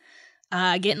person,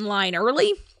 get in line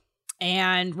early.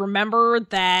 And remember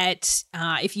that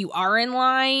if you are in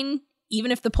line,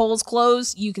 even if the polls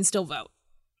close, you can still vote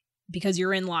because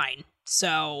you're in line.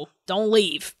 So don't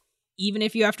leave, even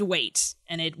if you have to wait.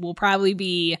 And it will probably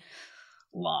be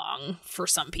long for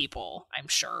some people, I'm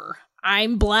sure.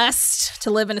 I'm blessed to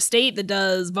live in a state that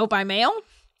does vote by mail.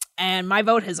 And my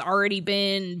vote has already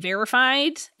been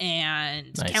verified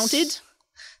and counted.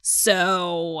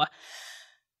 So,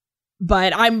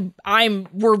 but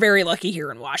we're very lucky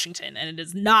here in Washington, and it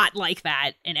is not like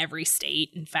that in every state.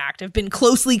 In fact, I've been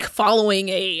closely following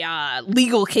a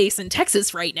legal case in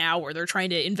Texas right now where they're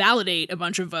trying to invalidate a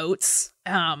bunch of votes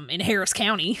in Harris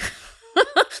County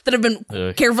that I've been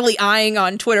carefully eyeing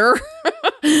on Twitter.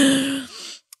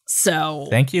 So,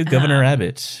 thank you, Governor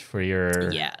Abbott, for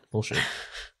your bullshit.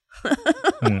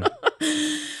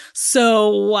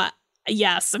 So,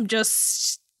 yes,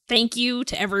 thank you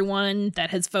to everyone that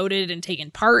has voted and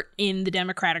taken part in the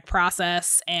democratic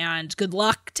process, and good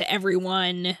luck to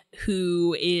everyone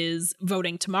who is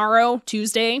voting tomorrow,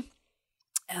 Tuesday.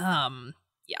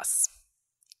 Yes.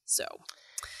 So,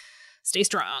 stay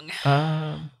strong.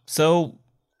 So,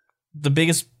 the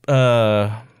biggest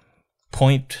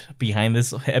point behind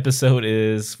this episode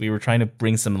is we were trying to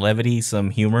bring some levity, some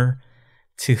humor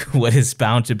to what is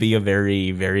bound to be a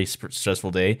very, very stressful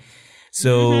day.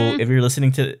 So if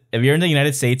you're in the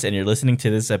United States and you're listening to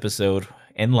this episode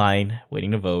in line,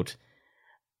 waiting to vote,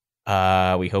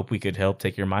 we hope we could help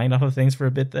take your mind off of things for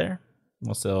a bit there,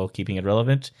 also keeping it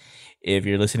relevant. If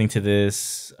you're listening to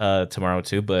this tomorrow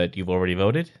too, but you've already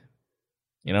voted,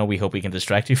 you know, we hope we can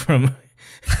distract you from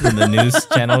from the news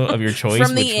channel of your choice,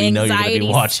 From the which we know you're going to be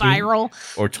watching, spiral.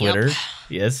 or Twitter. Yep.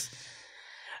 Yes.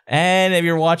 And if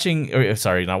you're watching, or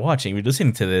sorry, not watching, you're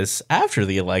listening to this after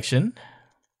the election,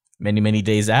 many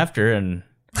days after, and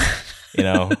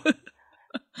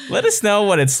let us know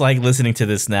what it's like listening to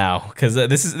this now, because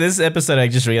this episode I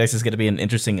just realized is going to be an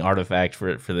interesting artifact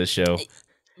for this show.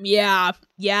 Yeah,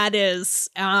 it is.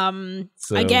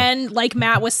 Again, like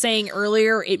Matt was saying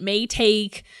earlier, it may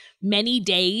take many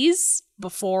days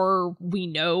before we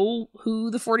know who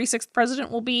the 46th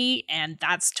president will be, and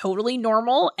that's totally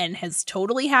normal and has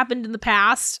totally happened in the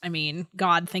past. I mean,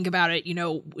 God, think about it,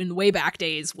 in way back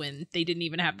days when they didn't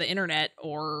even have the internet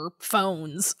or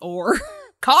phones or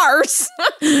cars,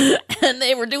 and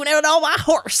they were doing it all by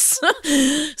horse.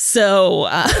 So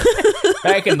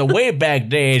back in the way back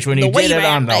days when you did it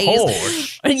on the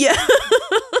horse. Yeah.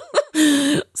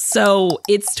 So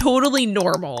it's totally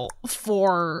normal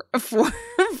for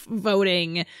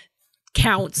voting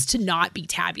counts to not be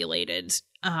tabulated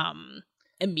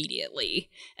immediately.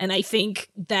 And I think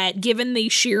that given the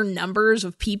sheer numbers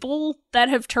of people that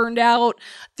have turned out,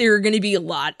 there are going to be a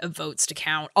lot of votes to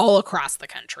count all across the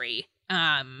country,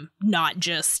 not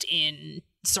just in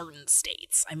certain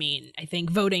states. I mean, I think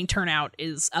voting turnout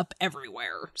is up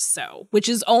everywhere, so which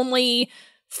is only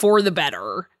for the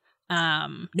better.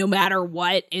 No matter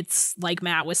what, it's like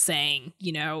Matt was saying,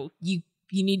 you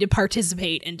need to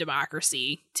participate in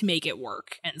democracy to make it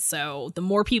work. And so the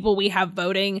more people we have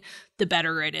voting, the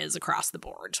better it is across the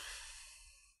board.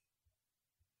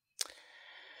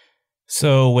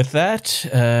 So with that,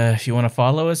 if you want to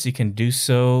follow us, you can do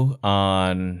so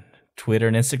on Twitter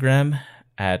and Instagram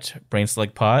at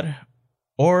BrainslugPod,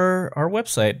 or our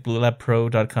website,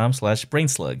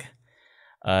 bluelabpro.com/brainslug.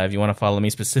 If you want to follow me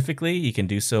specifically, you can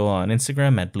do so on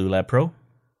Instagram at bluelabpro.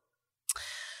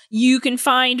 You can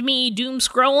find me doom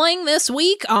scrolling this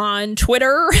week on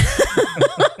Twitter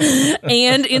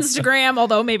and Instagram,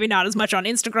 although maybe not as much on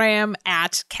Instagram,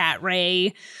 at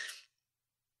CatRay.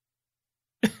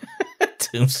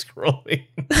 Doom scrolling.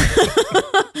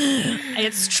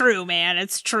 It's true, man.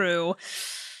 It's true.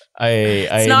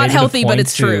 It's not healthy, but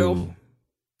it's true. I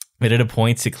made it a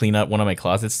point to clean up one of my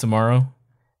closets tomorrow,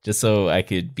 just so I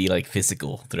could be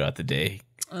physical throughout the day.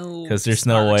 Because there's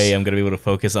no way I'm gonna be able to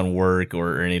focus on work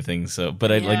or anything. So, but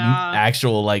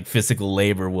actual physical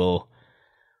labor will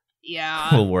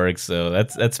work. So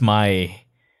that's my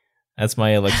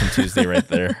election Tuesday right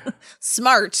there.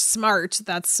 Smart.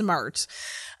 That's smart.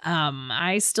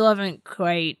 I still haven't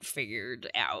quite figured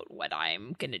out what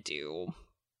I'm gonna do.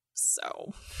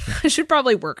 So I should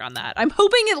probably work on that. I'm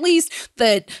hoping at least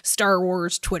that Star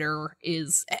Wars Twitter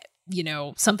is,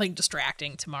 something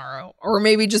distracting tomorrow, or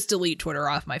maybe just delete Twitter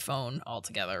off my phone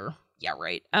altogether. Yeah,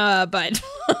 right. But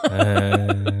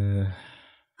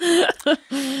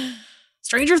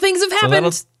stranger things have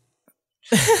happened. So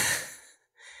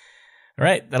all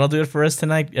right, that'll do it for us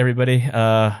tonight, everybody.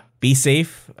 Be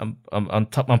safe. On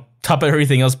top of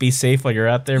everything else, be safe while you're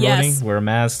out there voting. Wear a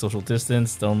mask, social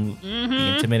distance. Don't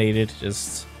be intimidated.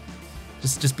 Just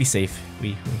be safe.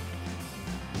 We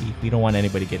don't want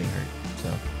anybody getting hurt.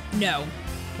 So no.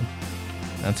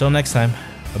 Until next time.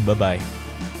 Bye-bye.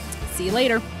 See you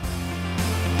later.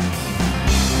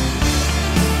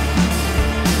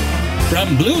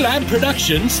 From Blue Lab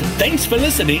Productions, thanks for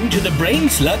listening to the Brain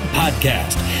Slug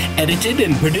Podcast. Edited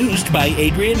and produced by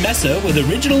Adrian Mesa, with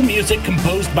original music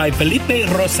composed by Felipe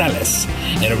Rosales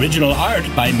and original art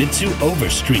by Mitsu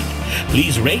Overstreet.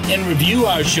 Please rate and review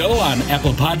our show on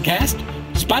Apple Podcast,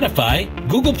 Spotify,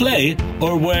 Google Play,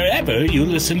 or wherever you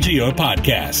listen to your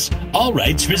podcasts. All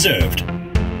rights reserved.